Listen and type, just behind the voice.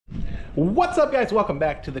What's up, guys? Welcome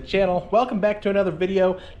back to the channel. Welcome back to another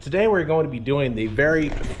video. Today we're going to be doing the very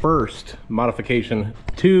first modification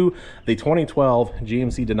to the 2012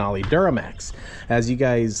 GMC Denali Duramax. As you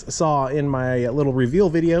guys saw in my little reveal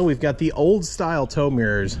video, we've got the old style tow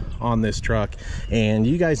mirrors on this truck, and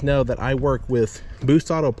you guys know that I work with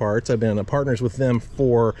Boost Auto Parts. I've been partners with them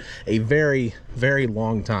for a very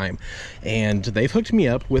long time, and they've hooked me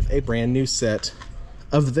up with a brand new set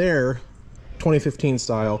of their 2015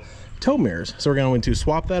 style tow mirrors. So we're going to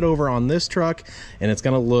swap that over on this truck, and it's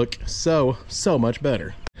going to look so much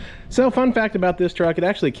better. So fun fact about this truck, it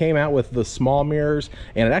actually came out with the small mirrors,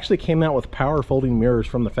 and it actually came out with power folding mirrors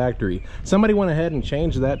from the factory. Somebody went ahead and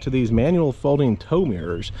changed that to these manual folding tow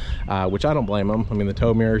mirrors, which I don't blame them. I mean, the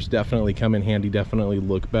tow mirrors definitely come in handy, definitely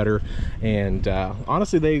look better, and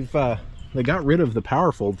honestly, they got rid of the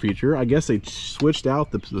Powerfold feature. I guess they switched out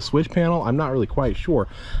the switch panel. I'm not really quite sure,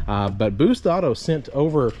 but Boost Auto sent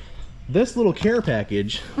over this little care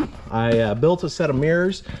package. I built a set of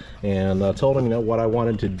mirrors and told them, you know, what I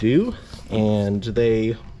wanted to do, and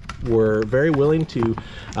they were very willing to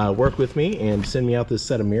work with me and send me out this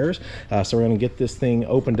set of mirrors. So we're going to get this thing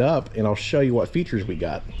opened up, and I'll show you what features we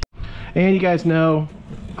got. And you guys know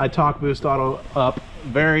I talk Boost Auto up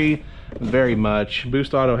very much.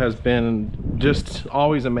 Boost Auto has been just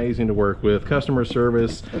always amazing to work with. Customer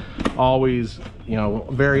service always, you know,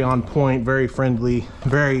 very on point, very friendly,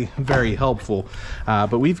 very helpful.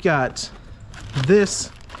 But we've got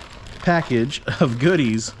this package of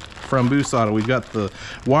goodies from Boost Auto. We've got the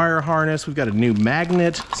wire harness, we've got a new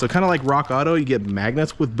magnet, so kind of like Rock Auto, you get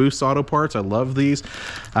magnets with Boost Auto parts. I love these.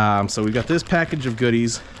 So we've got this package of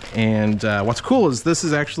goodies, and what's cool is this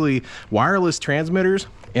is actually wireless transmitters,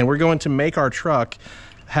 and we're going to make our truck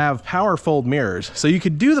have power fold mirrors. So you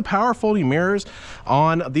could do the power folding mirrors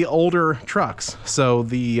on the older trucks. So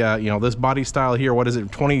the you know, this body style here, what is it,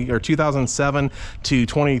 2007 to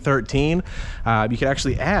 2013, you could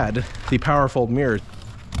actually add the power fold mirrors.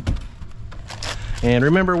 And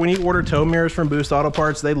remember, when you order tow mirrors from Boost Auto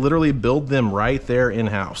Parts, they literally build them right there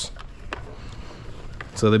in-house.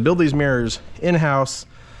 So they build these mirrors in-house,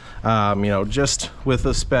 you know, just with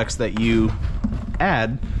the specs that you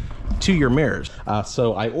add to your mirrors.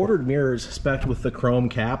 So I ordered mirrors spec'd with the chrome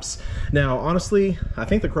caps. Now, honestly, I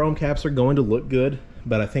think the chrome caps are going to look good,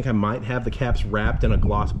 but I think I might have the caps wrapped in a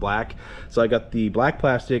gloss black. So I got the black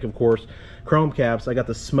plastic, of course, chrome caps. I got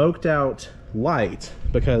the smoked out light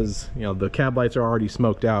because, you know, the cab lights are already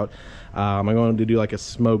smoked out. I'm going to do like a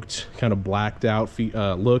smoked kind of blacked out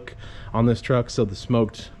look on this truck, so the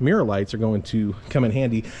smoked mirror lights are going to come in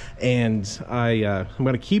handy. And I'm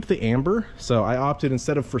going to keep the amber, so I opted,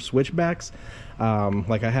 instead of for switchbacks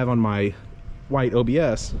like I have on my white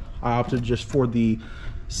OBS, I opted just for the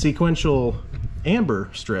sequential amber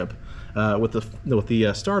strip with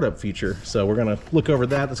the startup feature. So we're gonna look over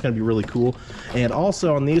that. That's gonna be really cool. And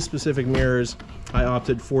also on these specific mirrors, I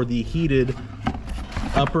opted for the heated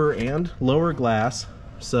upper and lower glass.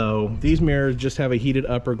 So these mirrors just have a heated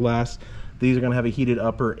upper glass. These are gonna have a heated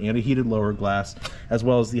upper and a heated lower glass, as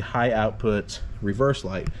well as the high output reverse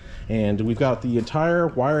light. And we've got the entire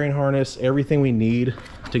wiring harness, everything we need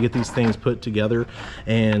to get these things put together.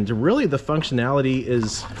 And really the functionality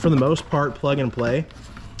is, for the most part, plug and play.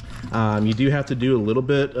 You do have to do a little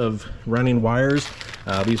bit of running wires.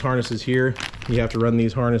 These harnesses here, you have to run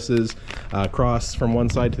these harnesses across from one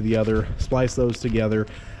side to the other, splice those together,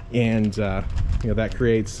 and you know, that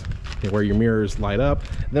creates, you know, where your mirrors light up.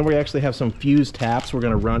 Then we actually have some fuse taps we're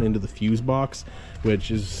going to run into the fuse box, which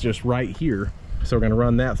is just right here. So we're going to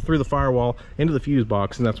run that through the firewall into the fuse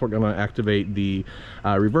box, and that's what's going to activate the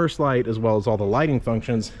reverse light, as well as all the lighting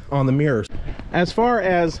functions on the mirrors. As far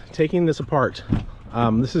as taking this apart,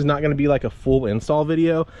 this is not going to be like a full install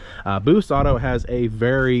video. Boost Auto has a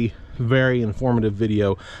very informative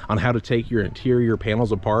video on how to take your interior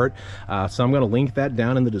panels apart. So I'm going to link that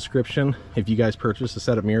down in the description if you guys purchase a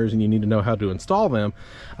set of mirrors and you need to know how to install them.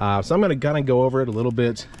 So I'm going to kind of go over it a little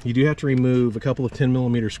bit. You do have to remove a couple of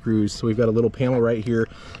 10mm screws. So we've got a little panel right here.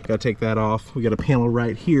 Got to take that off. We got a panel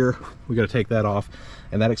right here. We got to take that off.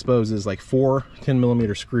 And that exposes like 4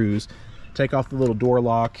 10mm screws. Take off the little door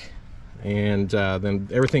lock, and then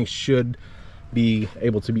everything should be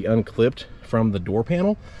able to be unclipped from the door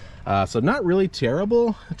panel. So not really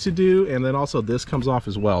terrible to do. And then also this comes off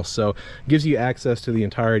as well, so gives you access to the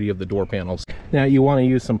entirety of the door panels. Now you want to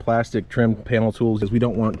use some plastic trim panel tools, because we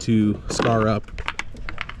don't want to scar up,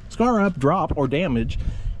 drop, or damage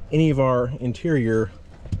any of our interior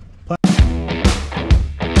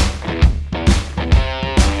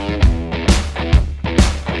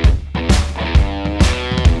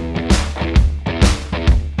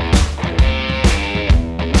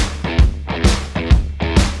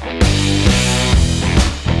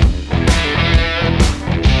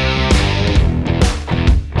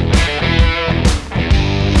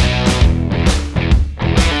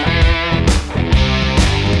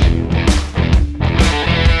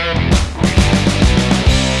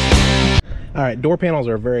right, door panels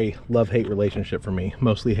are a very love-hate relationship for me.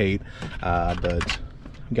 Mostly hate, but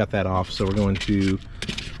got that off. So we're going to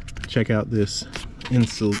check out this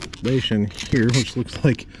insulation here, which looks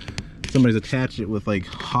like somebody's attached it with like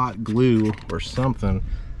hot glue or something.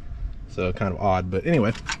 So kind of odd, but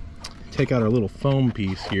anyway, take out our little foam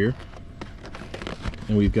piece here.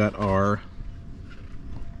 And we've got our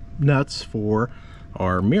nuts for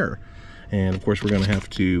our mirror. And of course we're going to have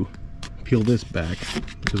to peel this back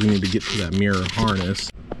because we need to get to that mirror harness.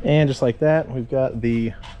 And just like that, we've got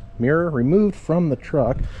the mirror removed from the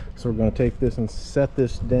truck. So we're going to take this and set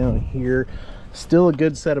this down here. Still a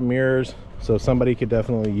good set of mirrors, so somebody could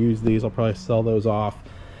definitely use these. I'll probably sell those off.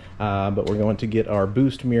 But we're going to get our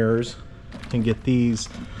boost mirrors and get these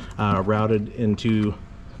routed into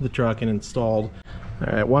the truck and installed.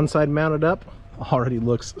 All right, one side mounted up. Already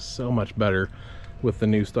looks so much better with the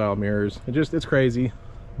new style mirrors. It's crazy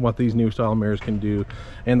what these new style mirrors can do.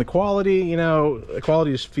 And the quality, you know, the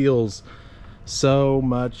quality just feels so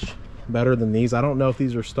much better than these. I don't know if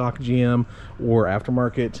these are stock GM or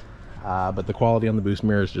aftermarket, but the quality on the boost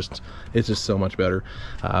mirror is it's just so much better.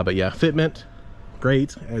 But yeah, fitment,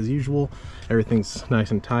 great as usual. Everything's nice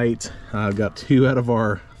and tight. I've got 2 out of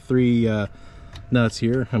our 3 nuts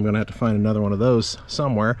here. I'm gonna have to find another one of those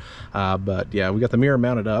somewhere, but yeah, we got the mirror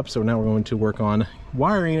mounted up. So now we're going to work on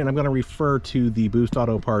wiring, and I'm going to refer to the Boost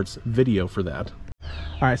Auto Parts video for that.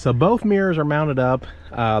 All right, so both mirrors are mounted up.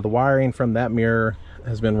 The wiring from that mirror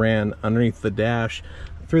has been ran underneath the dash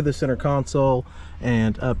through the center console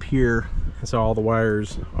and up here, and so all the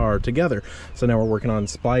wires are together. So now we're working on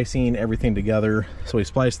splicing everything together. So we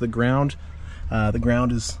spliced the ground. The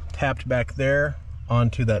ground is tapped back there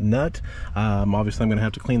onto that nut. Obviously I'm going to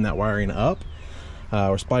have to clean that wiring up.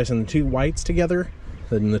 We're splicing the 2 whites together,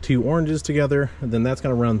 then the 2 oranges together, and then that's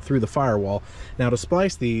going to run through the firewall. Now to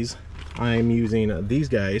splice these, I'm using these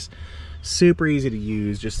guys. Super easy to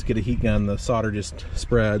use. Just get a heat gun, the solder just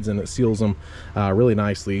spreads and it seals them really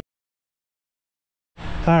nicely.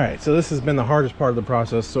 All right, so this has been the hardest part of the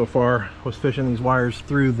process so far, was fishing these wires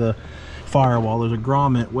through the firewall. There's a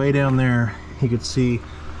grommet way down there. You can see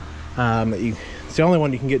it's the only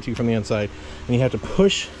one you can get to from the inside, and you have to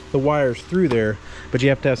push the wires through there, but you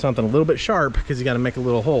have to have something a little bit sharp because you got to make a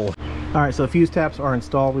little hole. All right, so fuse taps are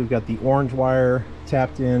installed. We've got the orange wire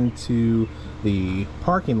tapped into the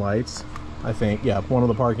parking lights, I think, yeah, one of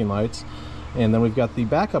the parking lights, and then we've got the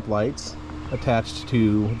backup lights attached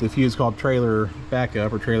to the fuse called trailer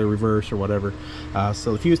backup or trailer reverse or whatever.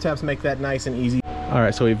 So the fuse taps make that nice and easy. All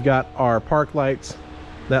right, so we've got our park lights.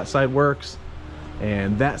 That side works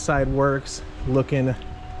and that side works. Looking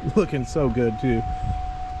so good too.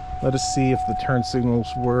 Let us see if the turn signals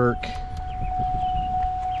work.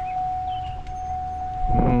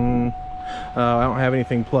 I don't have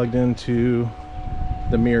anything plugged into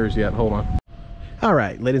the mirrors yet. Hold on. All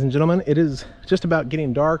right, ladies and gentlemen, it is just about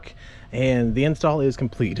getting dark and the install is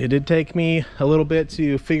complete. It did take me a little bit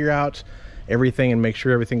to figure out everything and make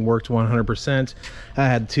sure everything worked 100%. I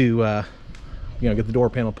had to get the door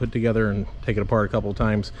panel put together and take it apart a couple of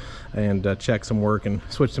times and check some work and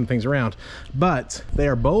switch some things around. But they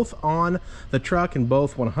are both on the truck and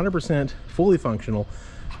both 100% fully functional.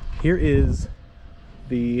 Here is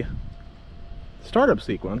the startup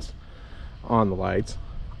sequence on the lights.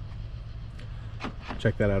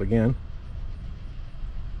 Check that out again.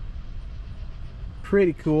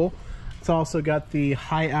 Pretty cool. It's also got the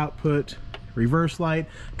high output reverse light.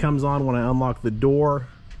 Comes on when I unlock the door.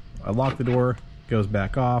 I lock the door, goes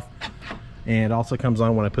back off, and also comes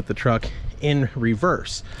on when I put the truck in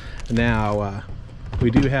reverse. Now we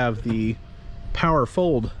do have the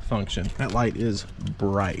Powerfold function. That light is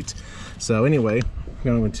bright. So anyway, I'm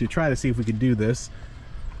going to try to see if we could do this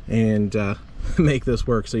and make this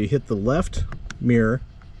work. So you hit the left mirror,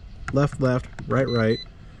 left, right,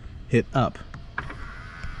 hit up.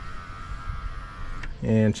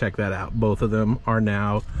 And check that out. Both of them are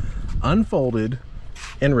now unfolded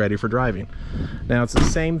and ready for driving. Now it's the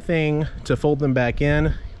same thing to fold them back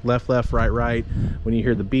in. Left, right. When you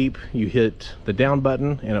hear the beep, you hit the down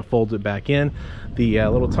button and it folds it back in. The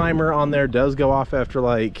little timer on there does go off after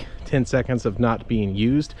like 10 seconds of not being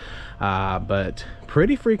used, but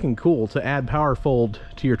pretty freaking cool to add Powerfold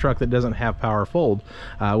to your truck that doesn't have Powerfold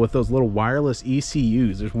with those little wireless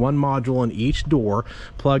ECUs. There's one module in each door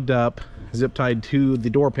plugged up, zip tied to the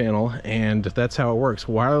door panel, and that's how it works.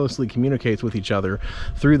 Wirelessly communicates with each other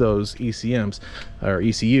through those ECMs or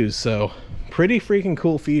ECUs. So pretty freaking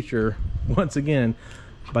cool feature once again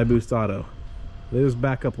by Boost Auto. Those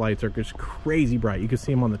backup lights are just crazy bright. You can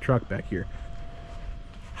see them on the truck back here.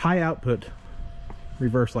 High output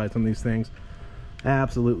reverse lights on these things,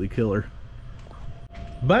 absolutely killer.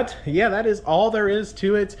 But yeah, that is all there is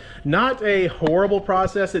to it. Not a horrible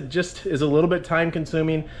process. It just is a little bit time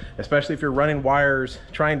consuming, especially if you're running wires,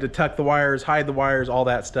 trying to tuck the wires, hide the wires, all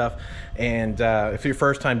that stuff. And if your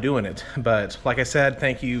first time doing it. But like I said,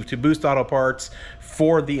 thank you to Boost Auto Parts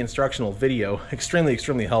for the instructional video.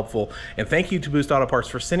 Extremely helpful. And thank you to Boost Auto Parts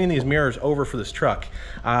for sending these mirrors over for this truck.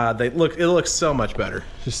 It looks so much better.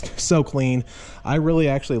 Just so clean. I really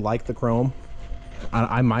actually like the chrome.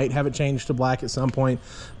 I might have it changed to black at some point,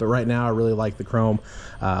 but right now I really like the chrome.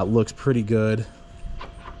 Looks pretty good.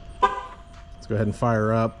 Let's go ahead and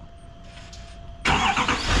fire up.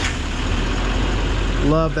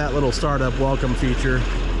 Love that little startup welcome feature.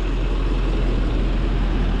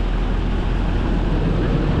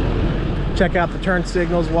 Check out the turn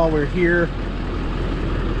signals while we're here.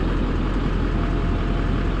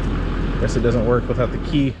 Guess it doesn't work without the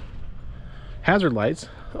key. Hazard lights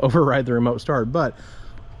override the remote start, but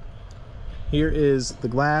here is the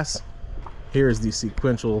glass, here is the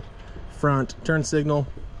sequential front turn signal,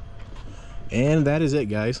 and that is it,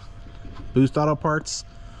 guys. Boost Auto Parts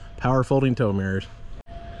power folding tow mirrors.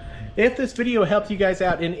 If this video helped you guys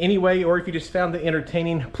out in any way, or if you just found it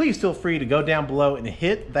entertaining, please feel free to go down below and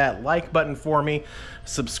hit that like button for me.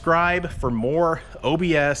 Subscribe for more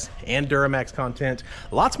OBS and Duramax content.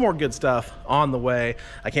 Lots more good stuff on the way.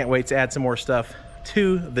 I can't wait to add some more stuff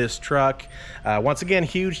to this truck. Once again,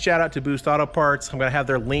 huge shout out to Boost Auto Parts. I'm gonna have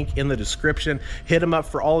their link in the description. Hit them up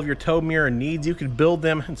for all of your tow mirror needs. You can build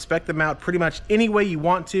them, inspect them out pretty much any way you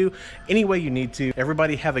want to, any way you need to.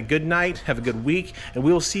 Everybody have a good night, have a good week, and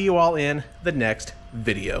we will see you all in the next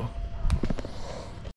video.